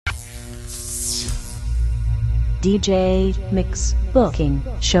DJ, mix, booking,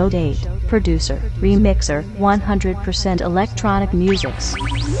 show date, producer, remixer, 100% electronic musics.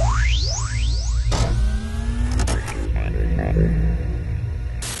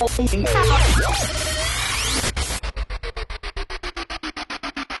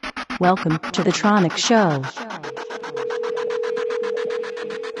 Welcome to the Tronic Show.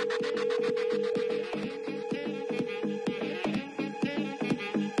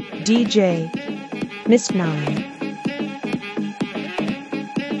 DJ Miss 9.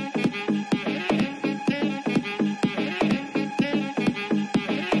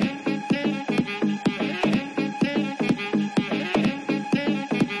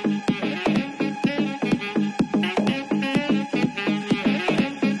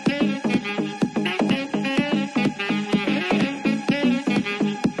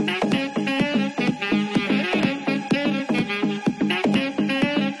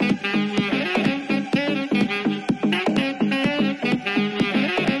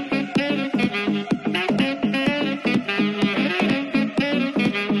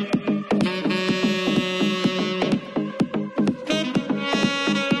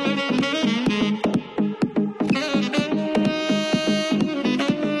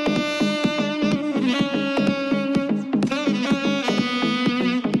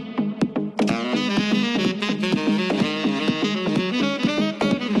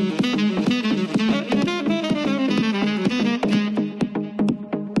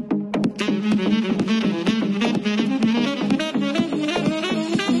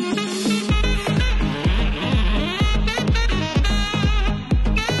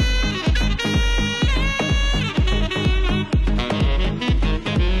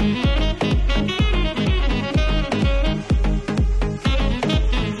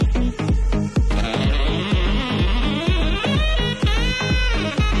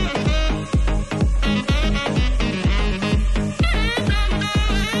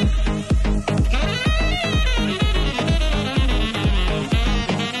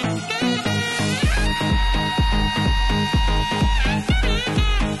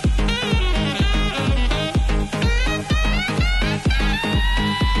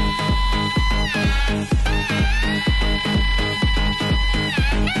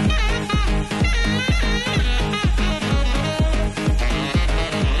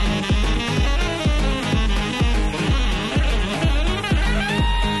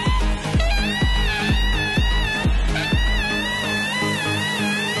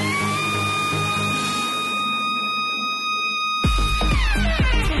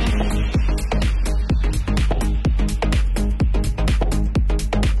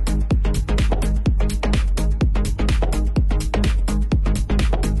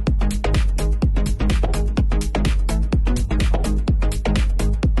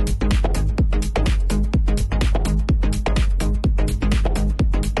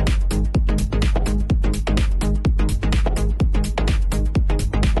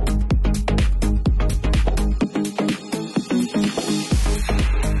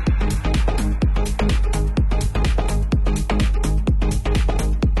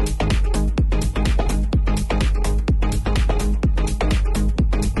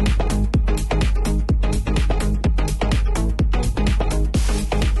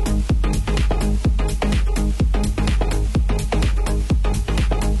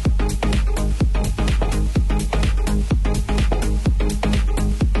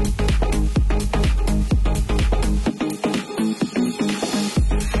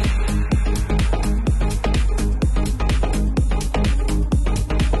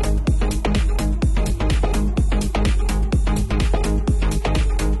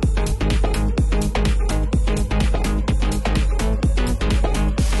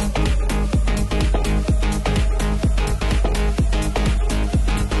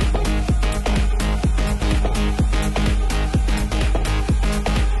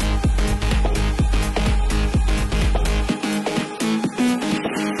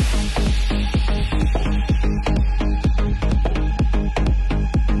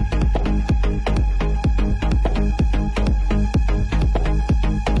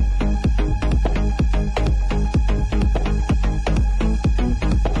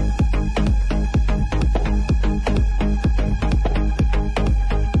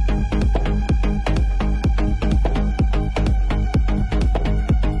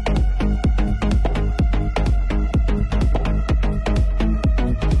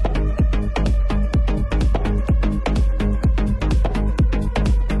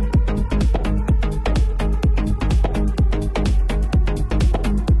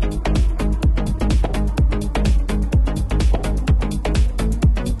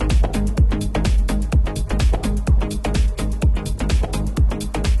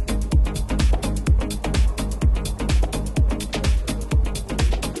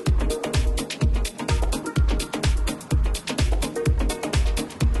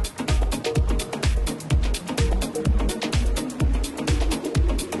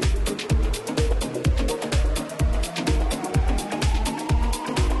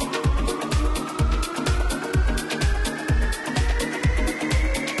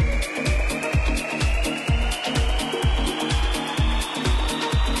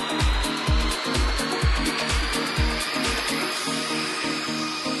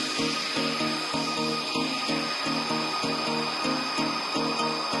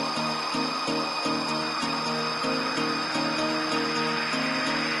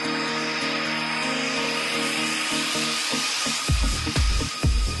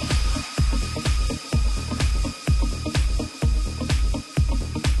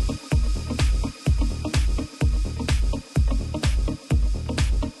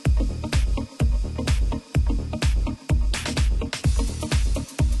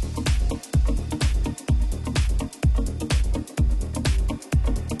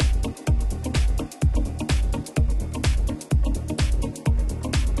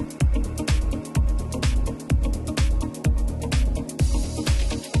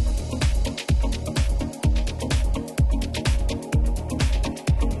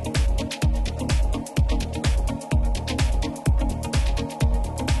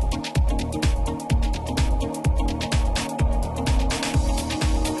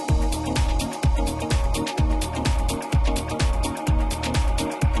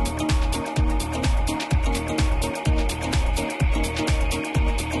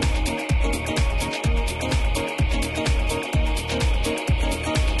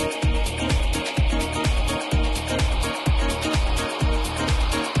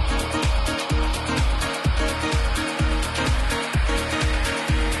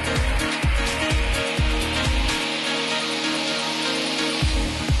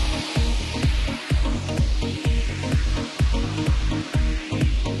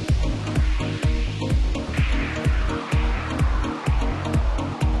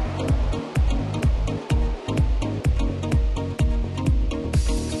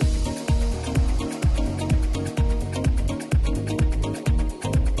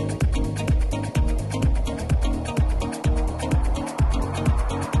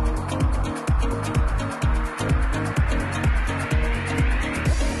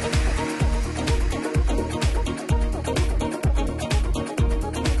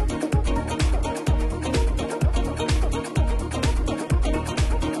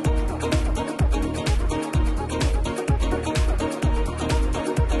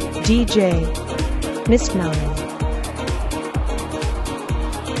 DJ Miss 9.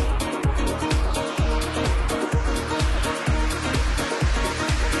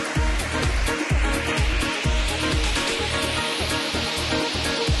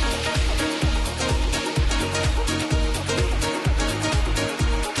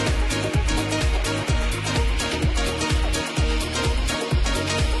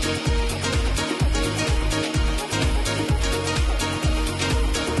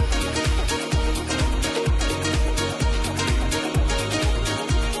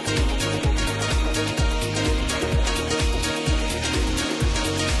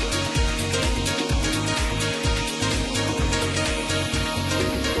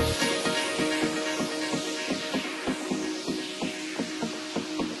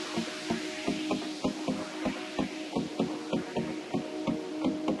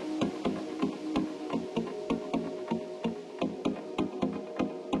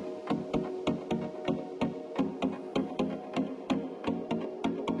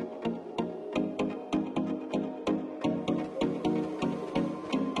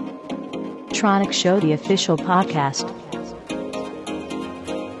 Tronic Show, the official podcast.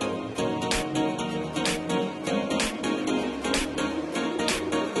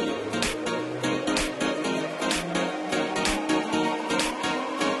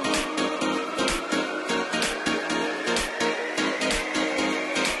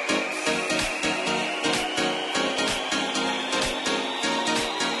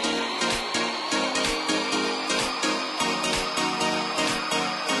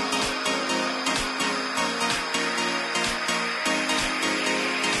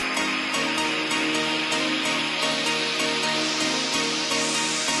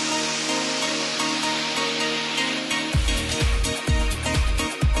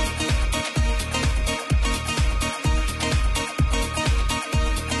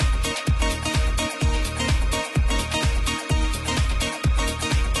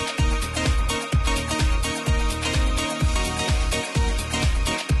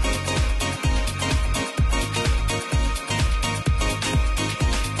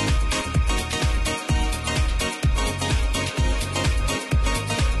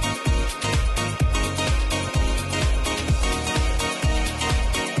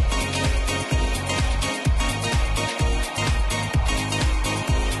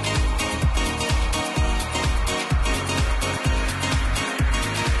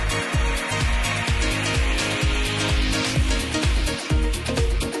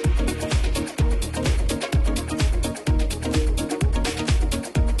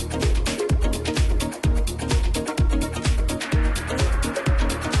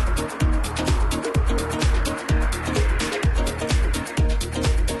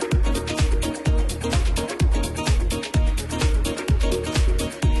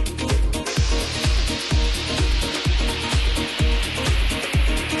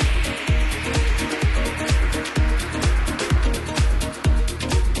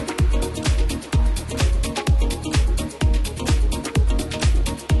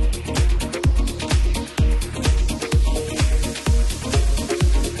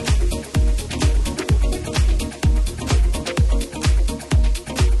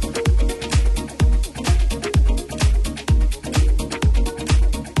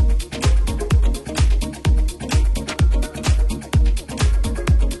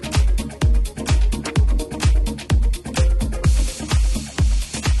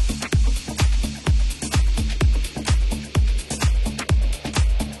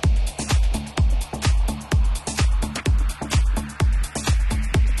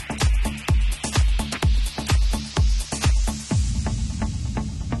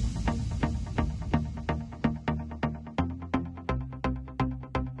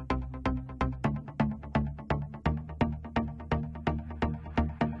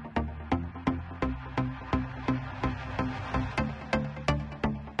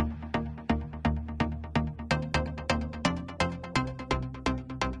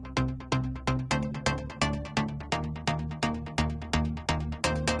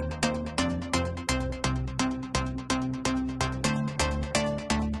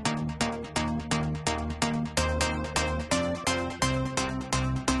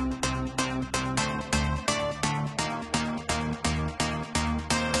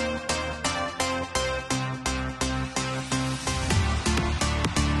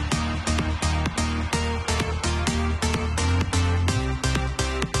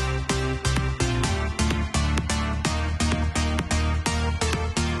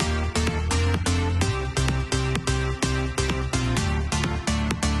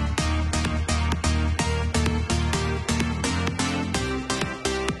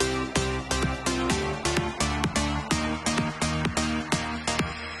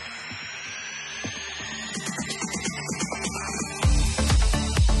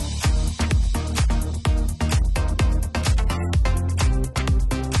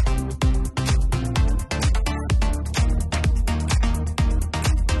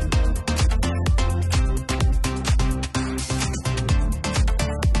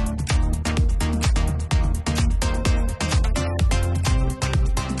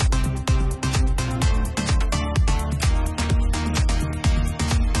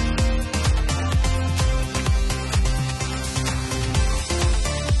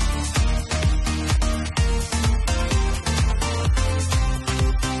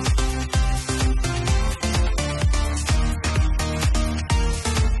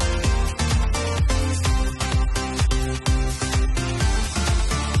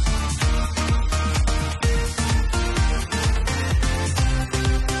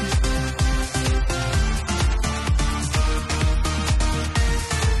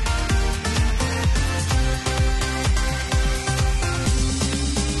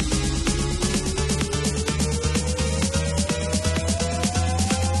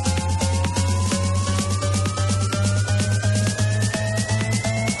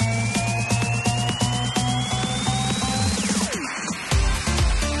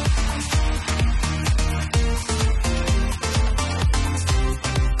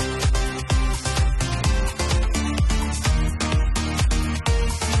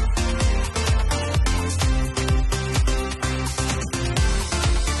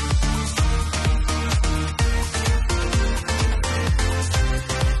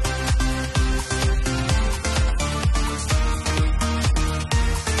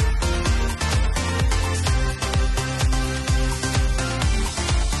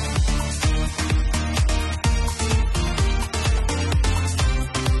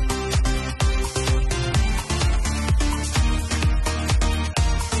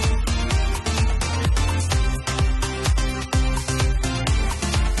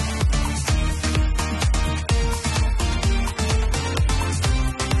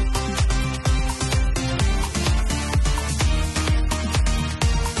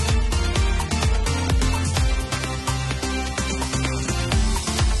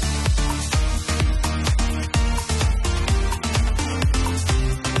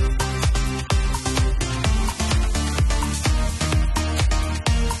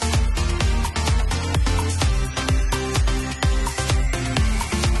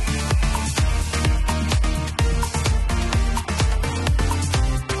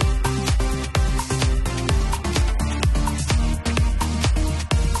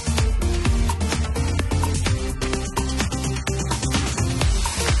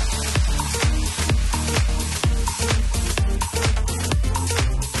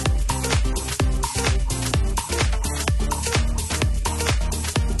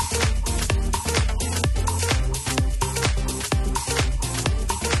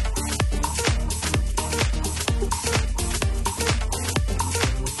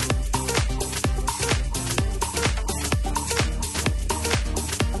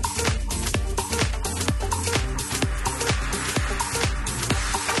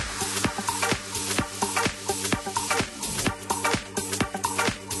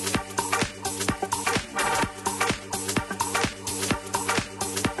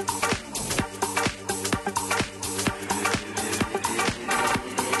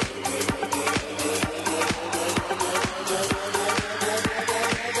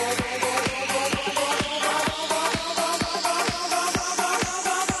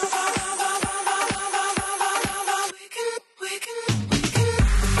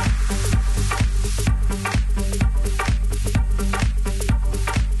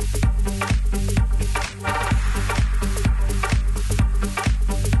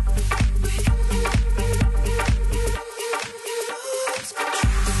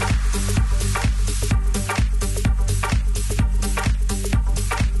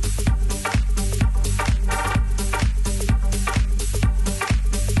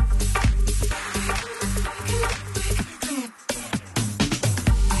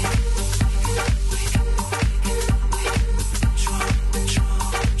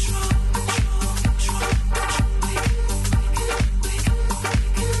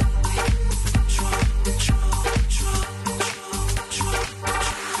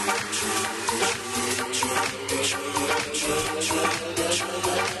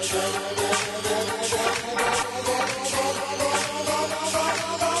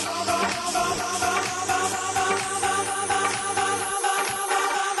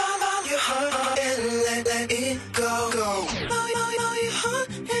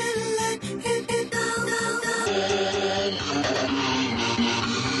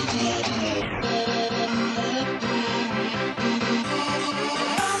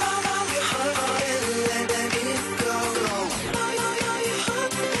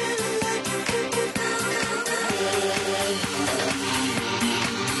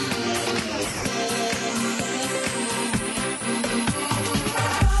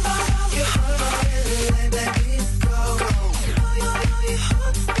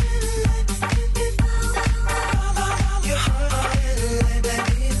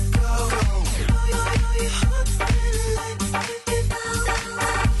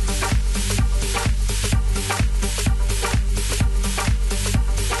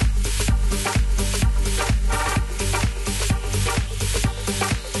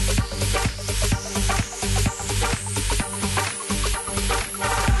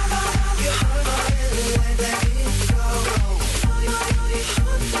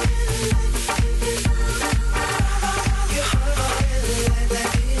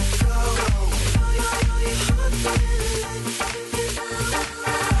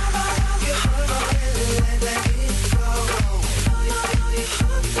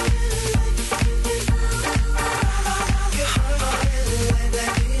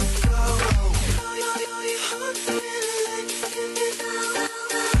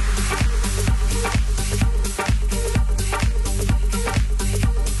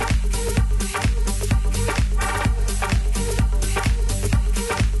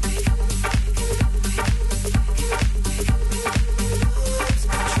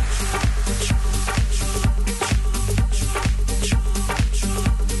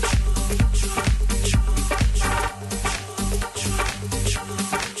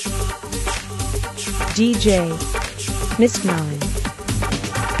 DJ Miss 9.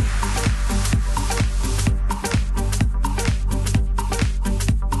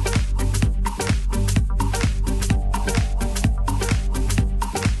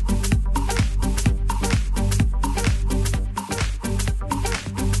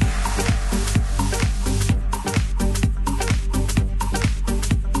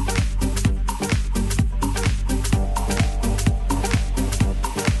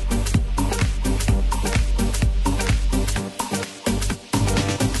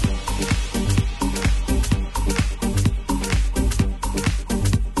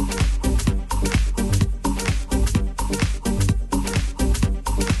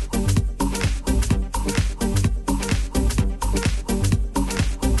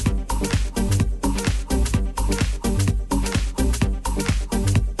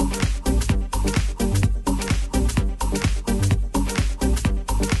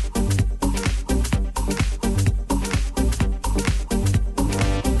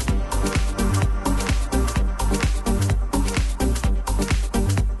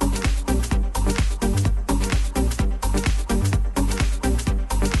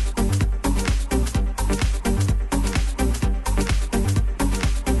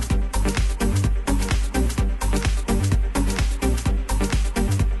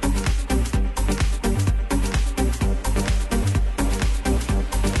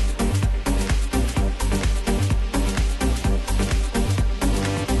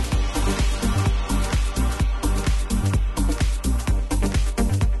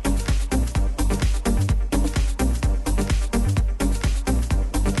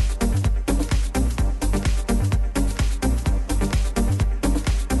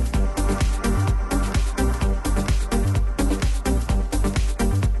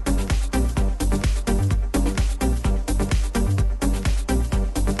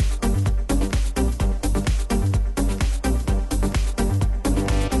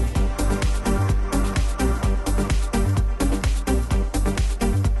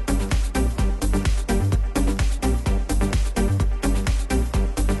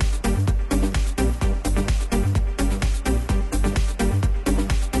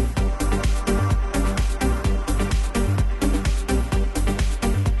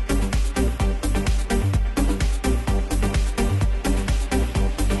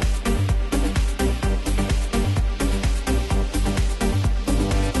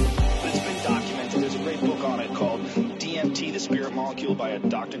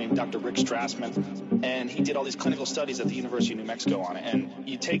 Dr. Rick Strassman, and he did all these clinical studies at the University of New Mexico on it. And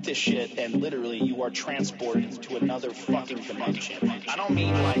you take this shit, and literally you are transported to another fucking dimension. I don't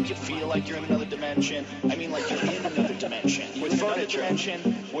mean like you feel like you're in another dimension. I mean like you're in another dimension. With furniture,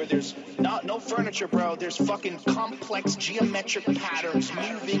 where there's no furniture, bro. There's fucking complex geometric patterns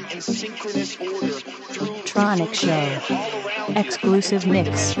moving in synchronous order through Tronic Show. all around Exclusive you.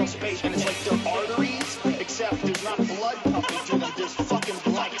 mix. And it's like they're arteries, except there's not blood pumping through them. There's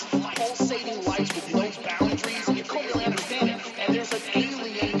fucking light, pulsating lights with no boundaries. You can't really understand it. And there's an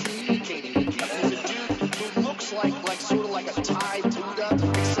alien communicating with you. There's a dude who looks like sort of like a Thai Buddha,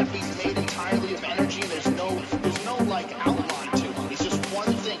 except he's made entirely of energy. And there's no like outline to him. He's just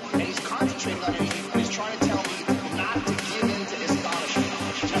one thing, and he's concentrating on it. And he's trying to tell me not to give in to astonishment.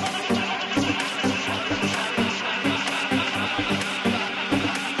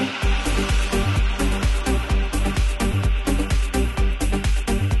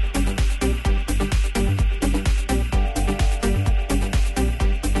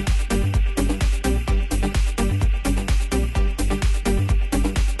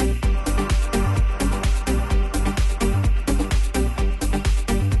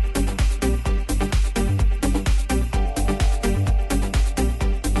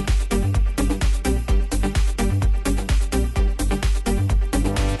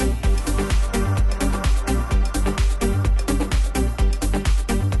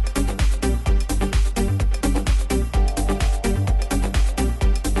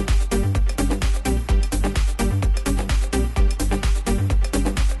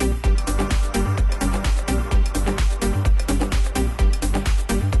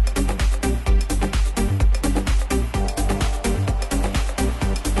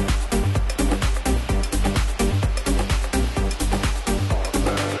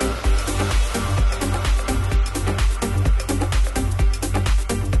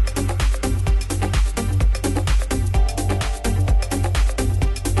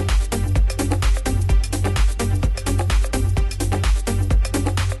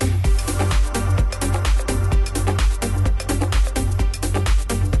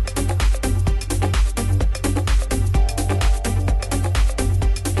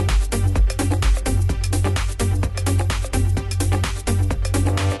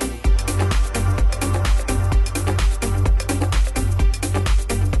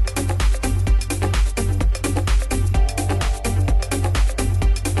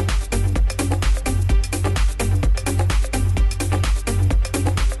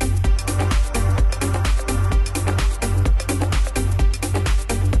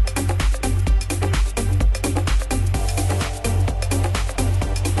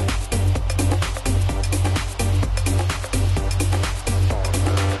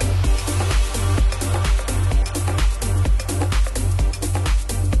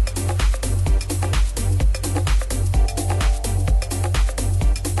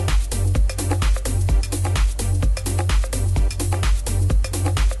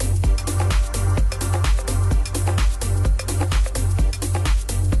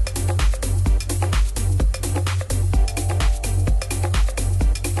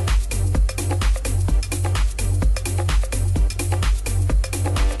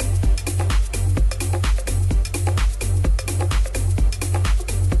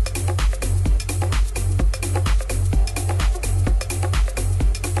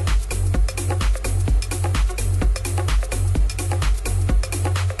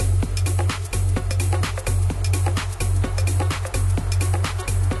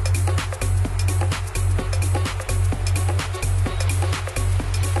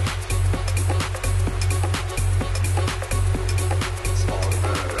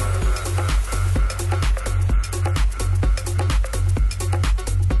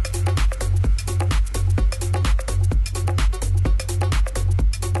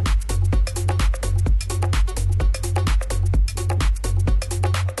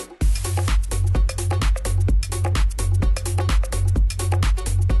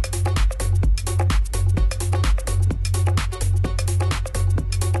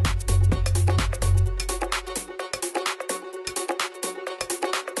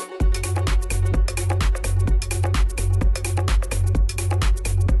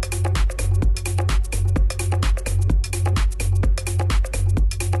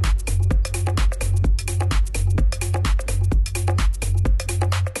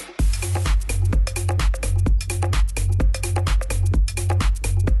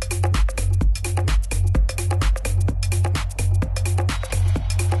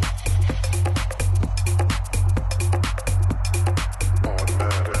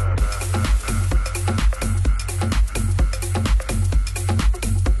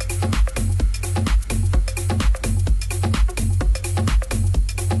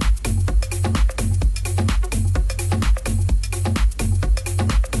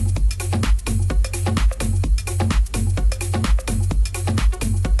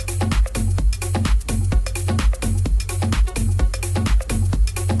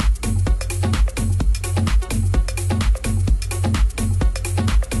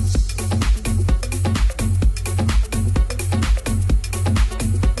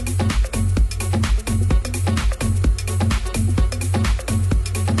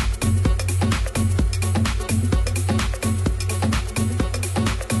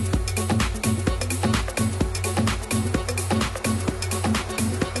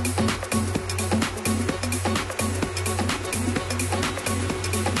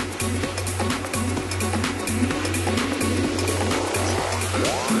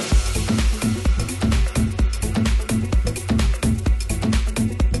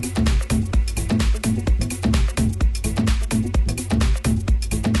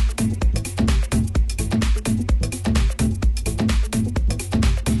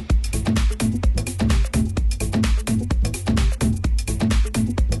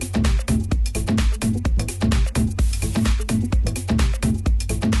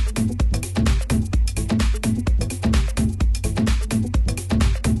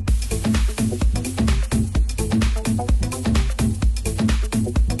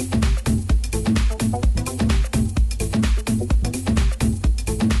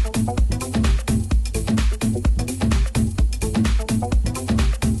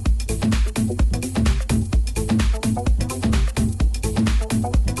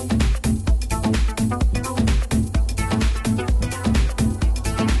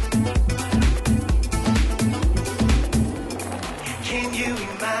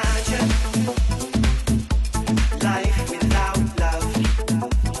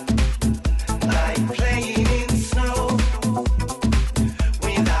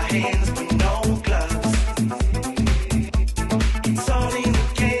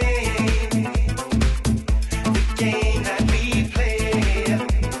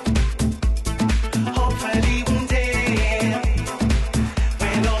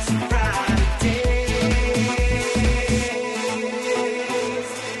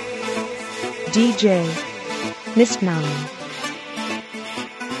 DJ Miss 9.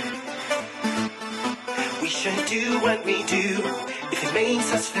 We should do what we do if it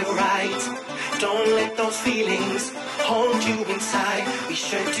makes us feel right. Don't let those feelings hold you inside. We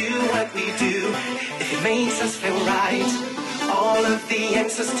should do what we do if it makes us feel right. All of the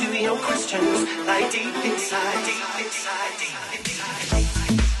answers to your questions lie deep inside, deep inside, deep inside.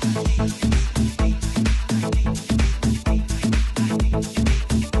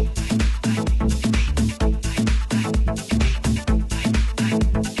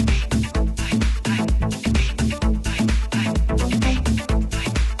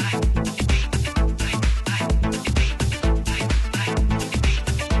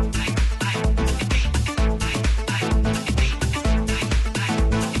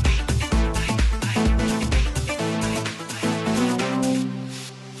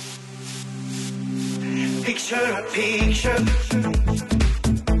 Picture a picture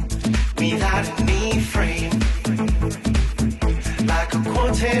without any frame, like a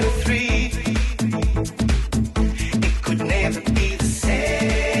quartet of three. It could never be the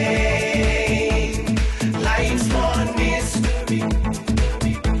same. Life's one mystery.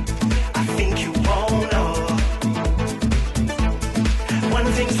 I think you all know. One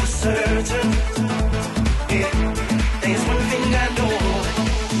thing's for certain. Yeah, there's one thing I know.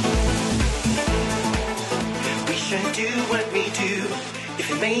 Do what we do if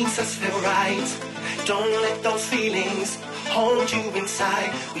it makes us feel right. Don't let those feelings hold you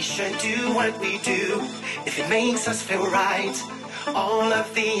inside. We should do what we do if it makes us feel right. All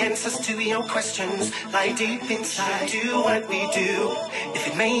of the answers to your questions lie deep inside. Do what we do if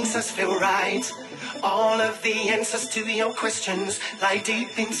it makes us feel right. All of the answers to your questions lie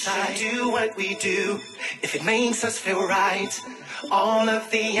deep inside. Do what we do if it makes us feel right. All of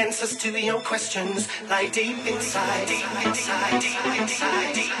the answers to your questions lie deep inside, deep inside, deep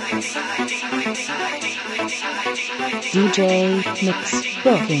inside, deep inside, deep inside, deep inside, deep inside. DJ Mix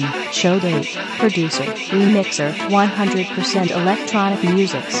Booking Show Date Producer Remixer 100% Electronic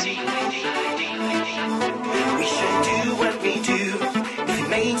Musics. We should do what we do if it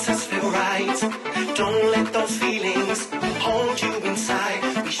makes us feel right. Don't let those feelings hold you inside.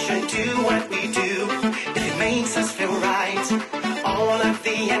 We should do what we do if it makes us feel right. All of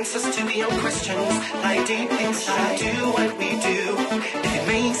the answers to your questions lie deep inside. Do what we do if it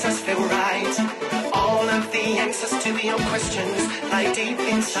makes us feel right. All of the answers to your questions lie deep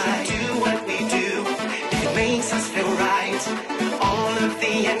inside. Do what we do if it makes us feel right. All of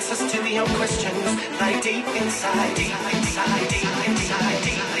the answers to your questions lie deep inside, deep inside, deep inside,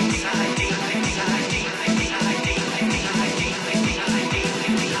 deep inside, deep inside, deep inside, deep inside, deep inside, deep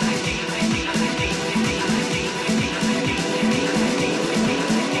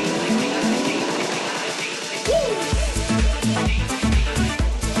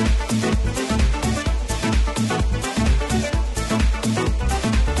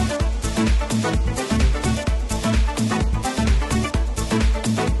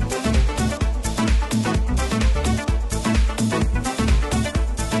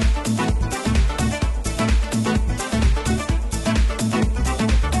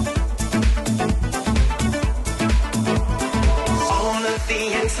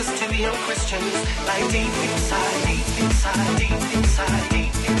your questions lie deep inside, deep inside, deep inside,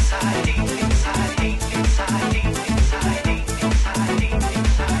 deep inside, deep inside, deep inside, deep inside, deep inside, deep inside, deep inside, deep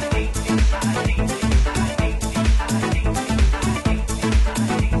inside, deep inside, deep inside, deep inside, deep inside, deep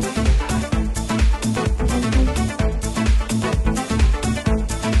inside.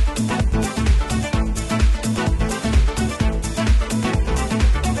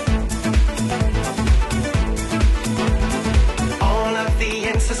 All of the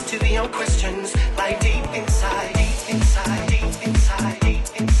answers to your questions lie deep inside, deep inside, deep inside,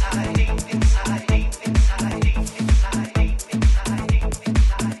 deep inside, deep inside, deep inside, deep inside, deep inside, deep inside, deep inside,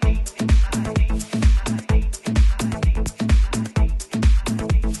 deep inside,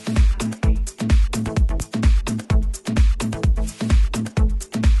 deep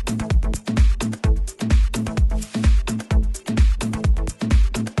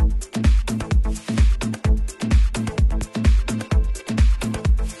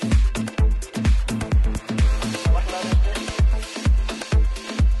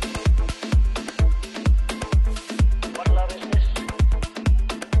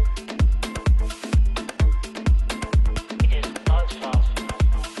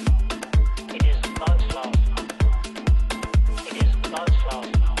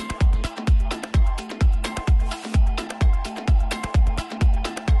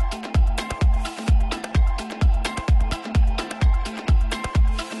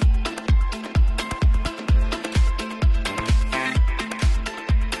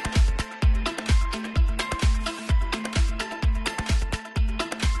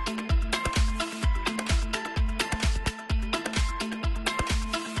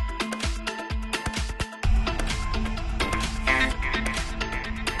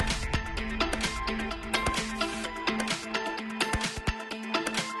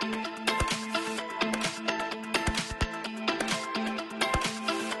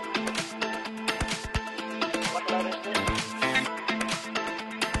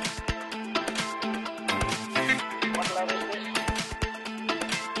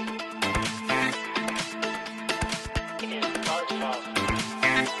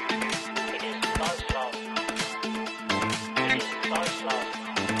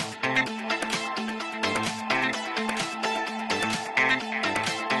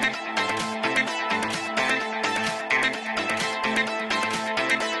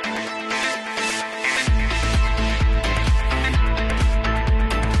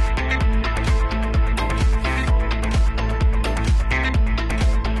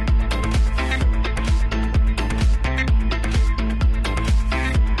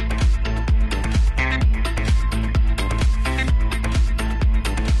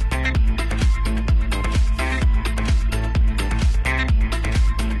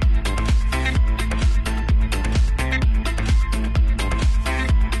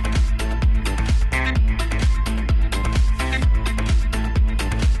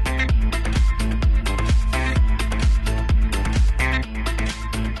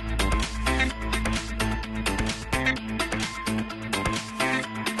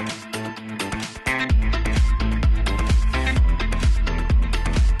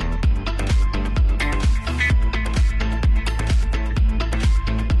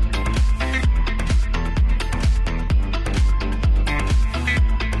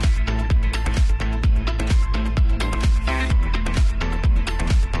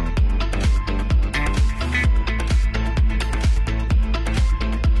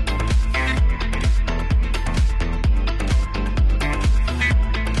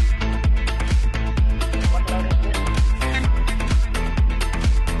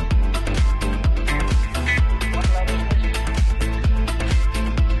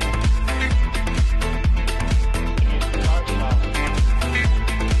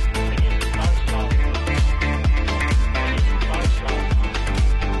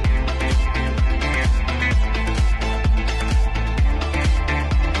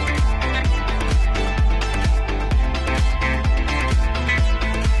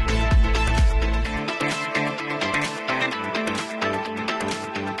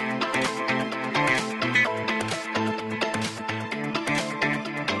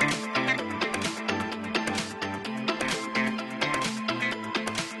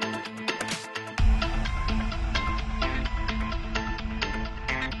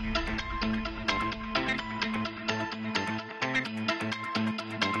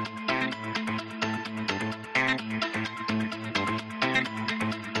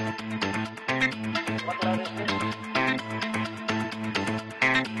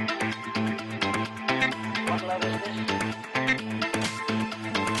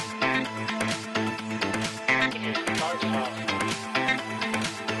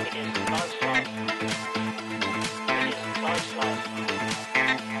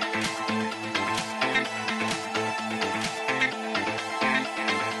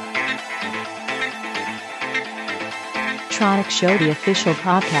Electronic Show, the official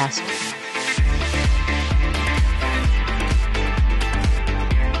podcast.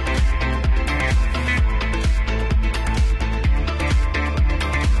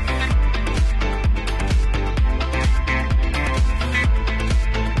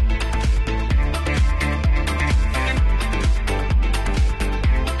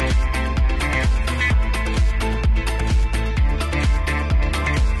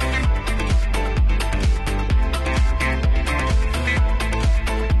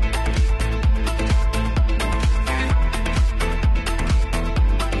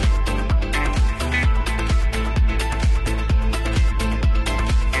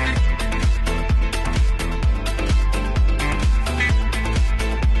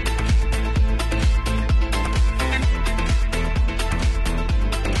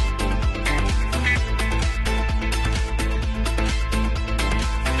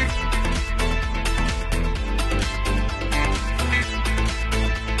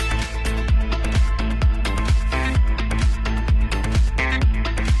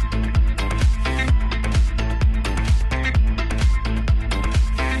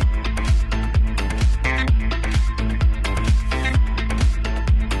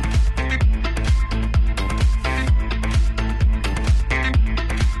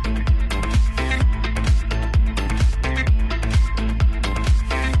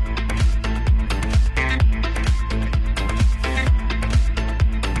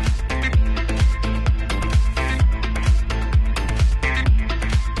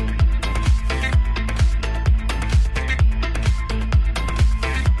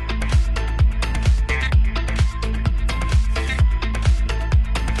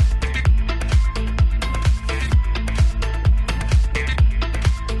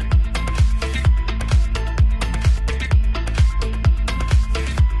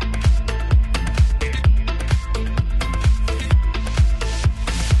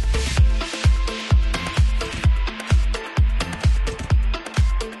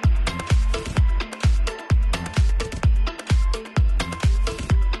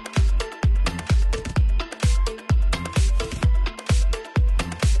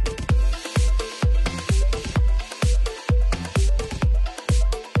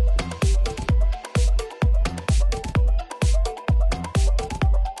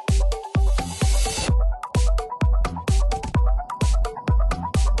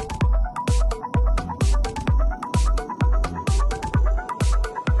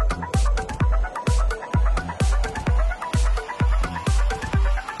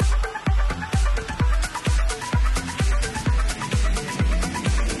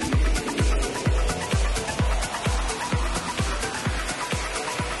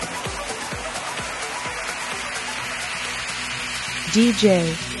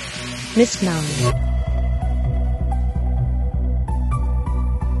 DJ Miss 9.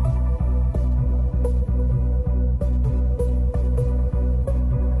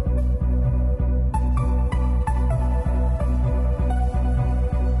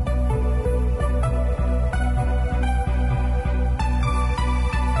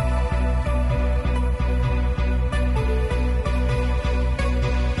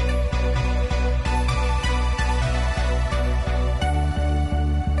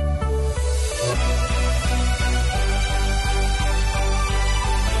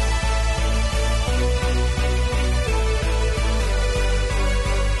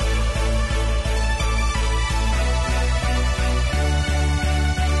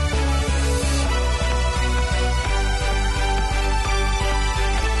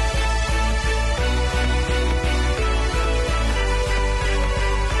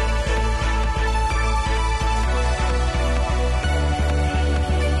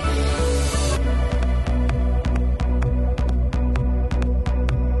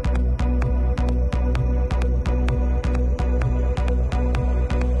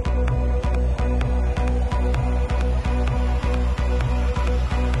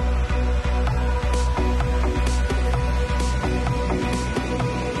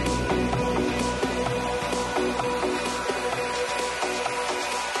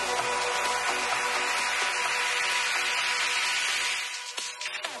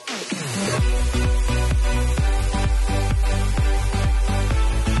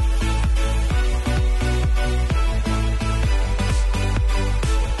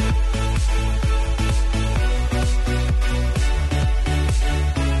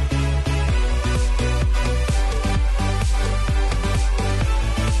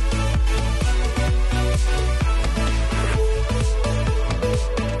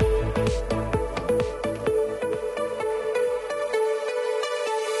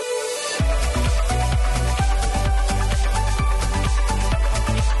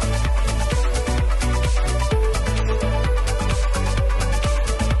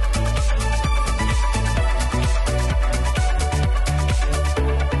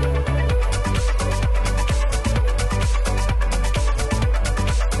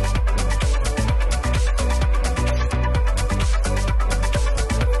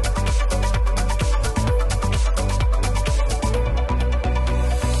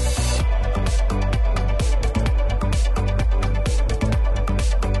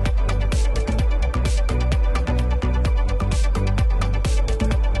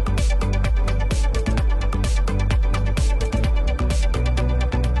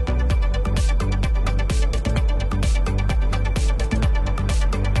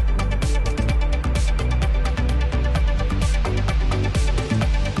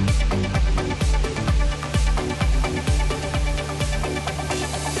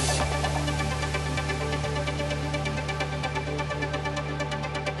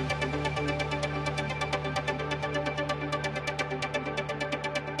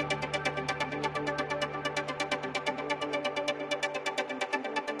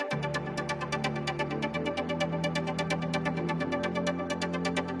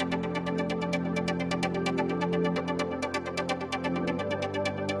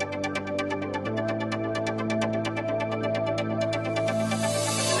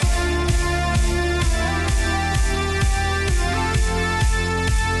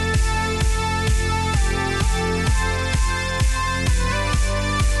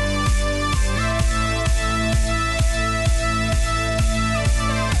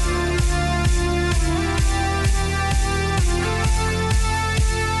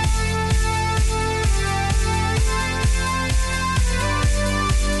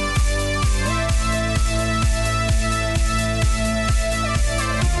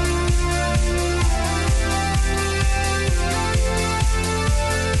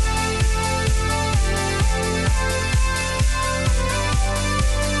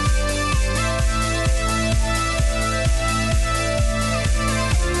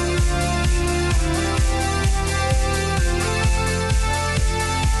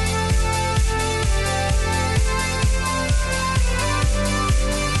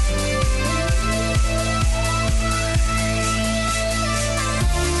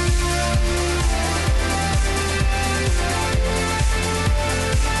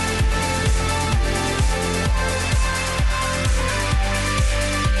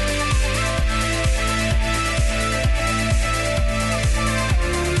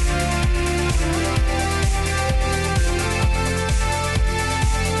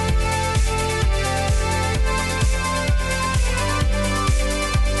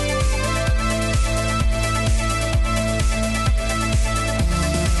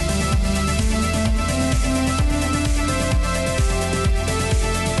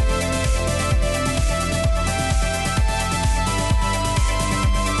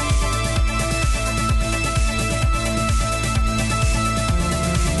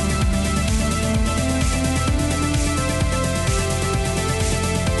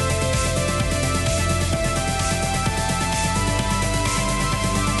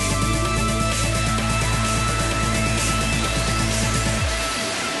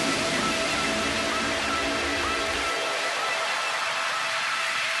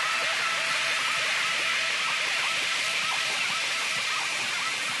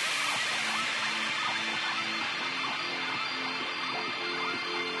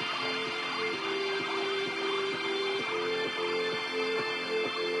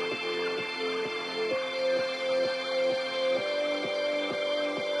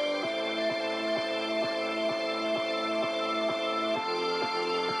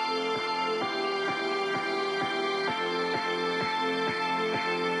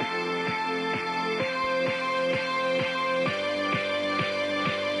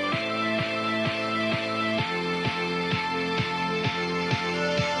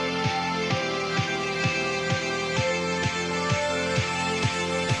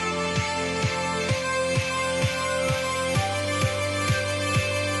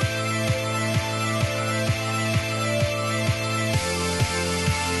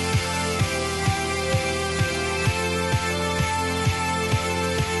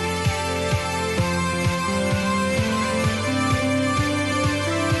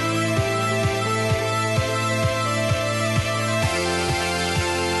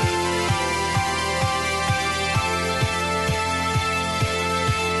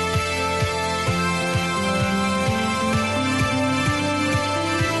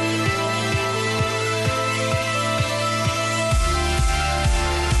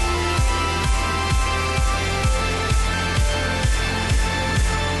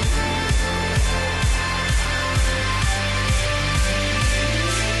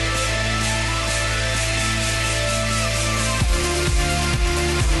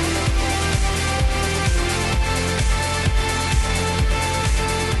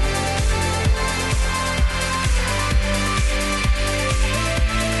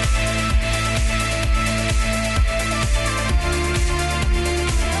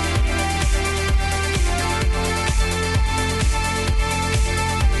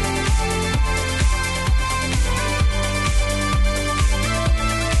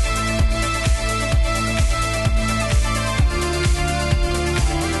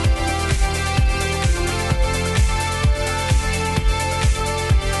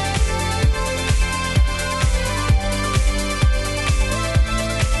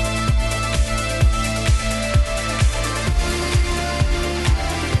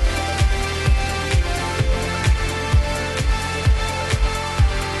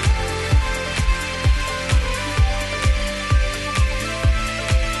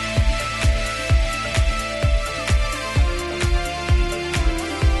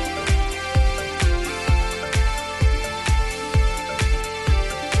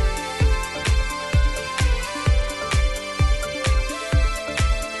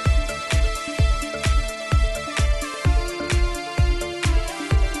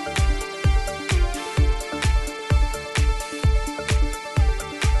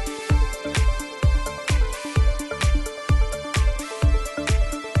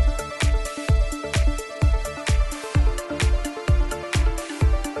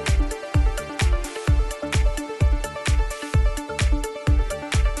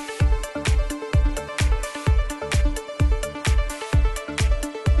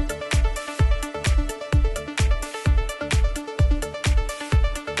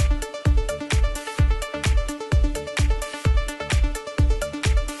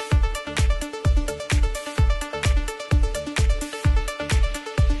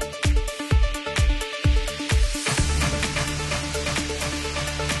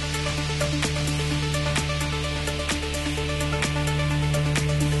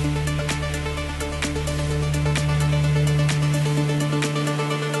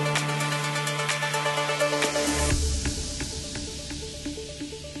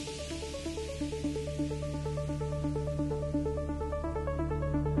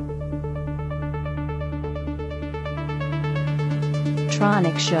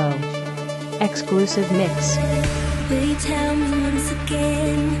 Electronic Show. Exclusive mix. Will you tell me once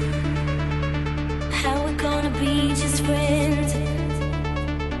again how we're gonna be just friends?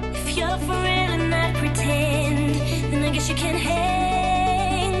 If you're for real and not pretend, then I guess you can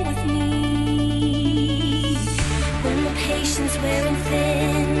hang with me. When my patience wearing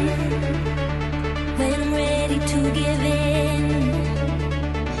thin, when I'm ready to give in,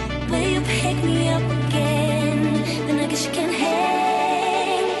 will you pick me up again? Then I guess you can hang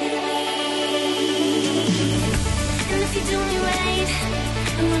with me. And if you do me right,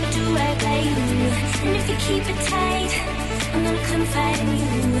 I'm gonna do right by you. And if you keep it tight, I'm gonna confide in you.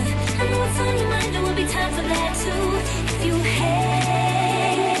 I know what's on your mind, there will be time for that too. If you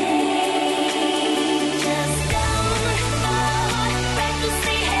hang with me, just don't fall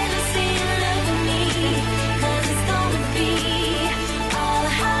recklessly, headlessly in love with me. 'Cause it's gonna be all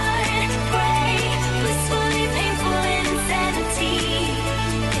heartbreak, blissfully painful insanity.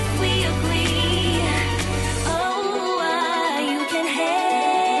 If we agree, oh, you can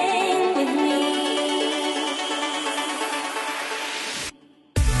hang with me.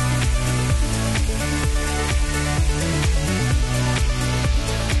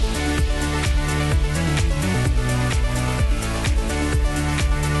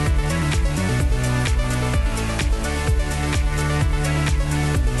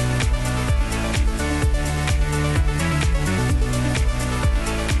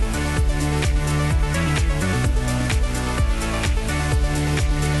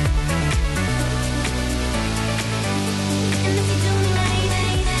 And if you do me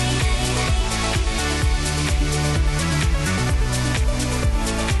right,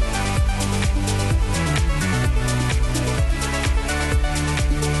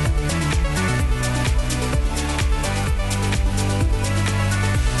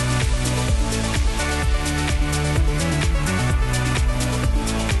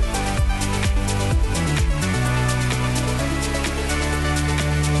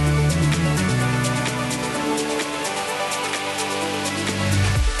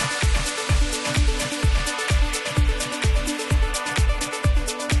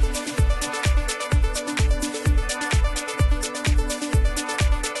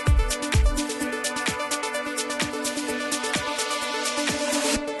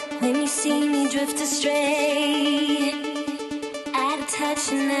 when you see me drift astray, out of touch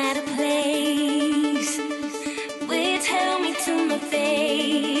and out of place, will you tell me to my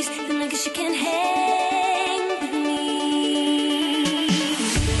face? Then I guess you can hang with me.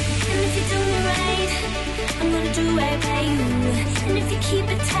 And if you do me right, I'm gonna do right by you. And if you keep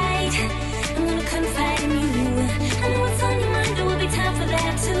it tight, I'm gonna confide in you. I know what's on your mind, there will be time for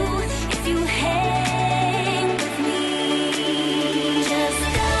that too. If you hang with me, just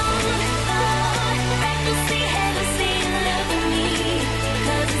don't fall recklessly, headlessly in love with me.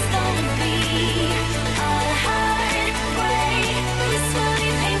 'Cause it's gonna be all heartbreak, blissfully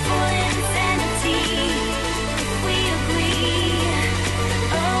painful insanity.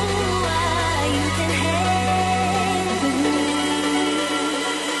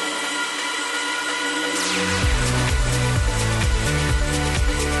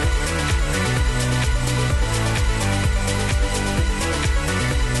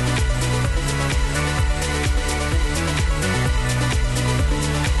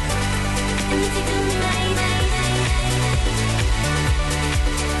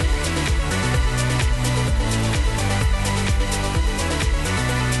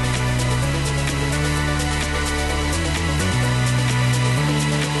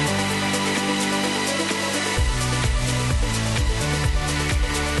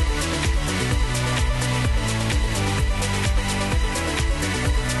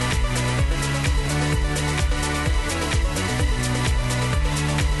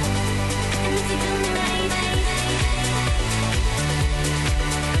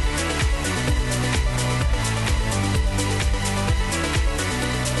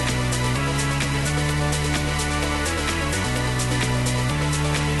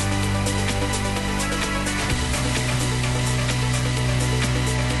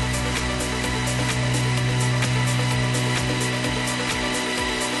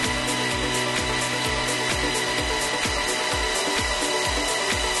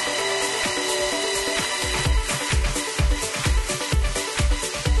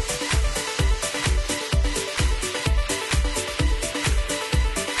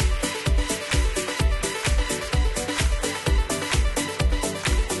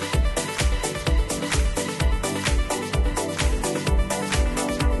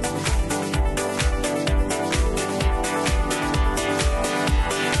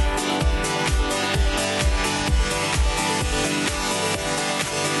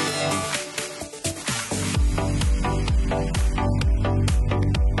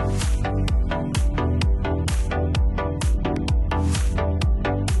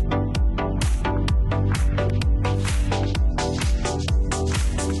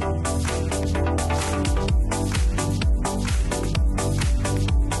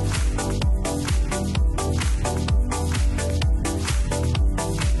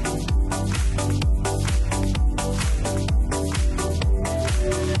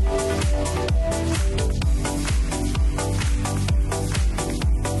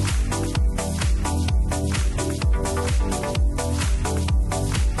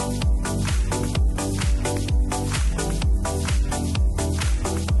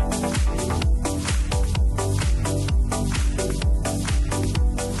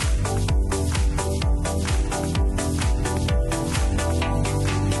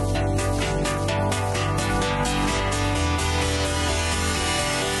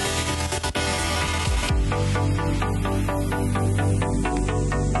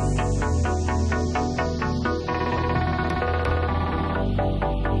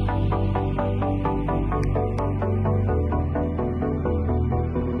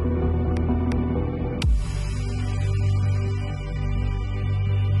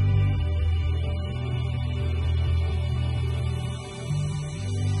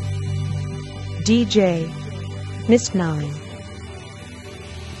 DJ Miss 9.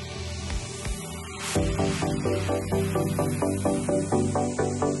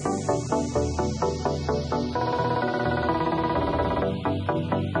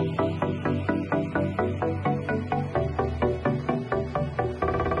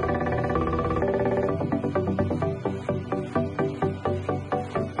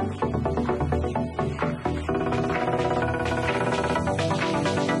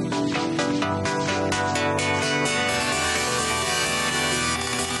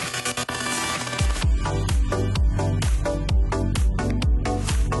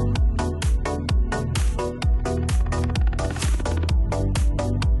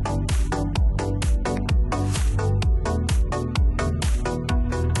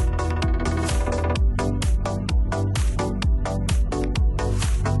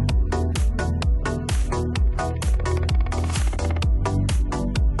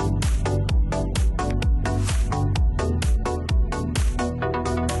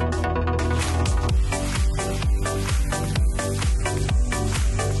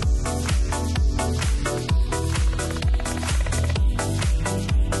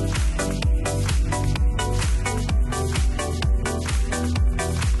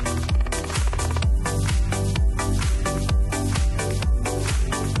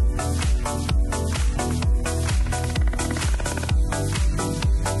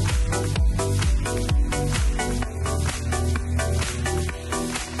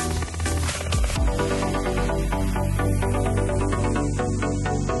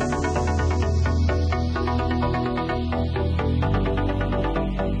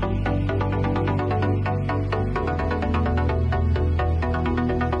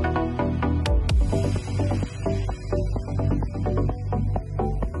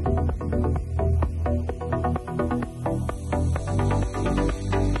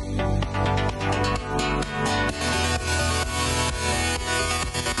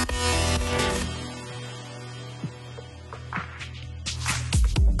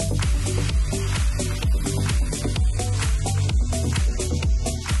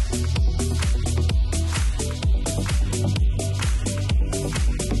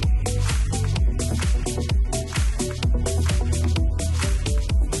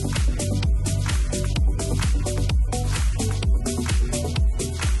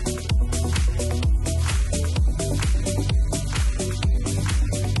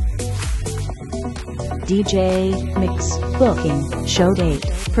 DJ Mix Booking Show Date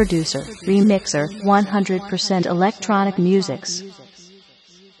Producer Remixer 100% Electronic Musics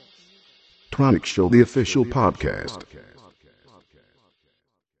Tronic Show, the official podcast.